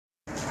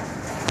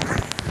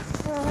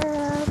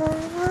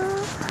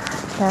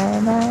So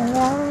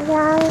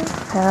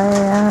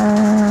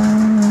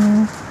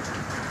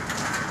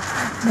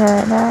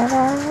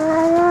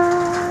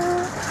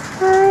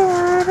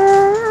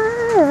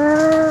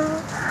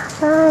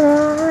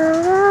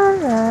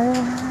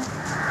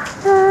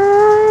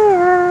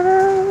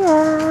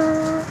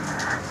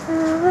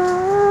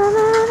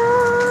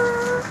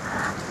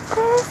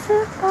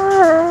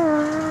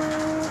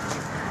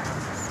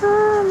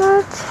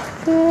much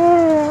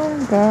fear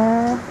in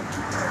there.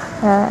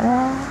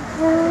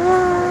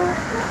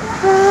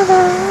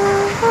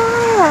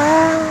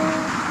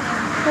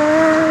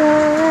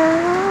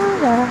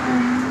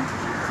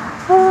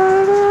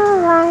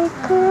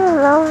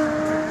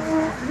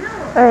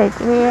 Alright,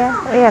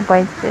 we are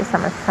going to do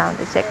some sound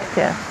check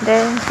too.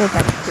 Then we're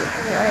going to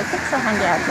take some hangout.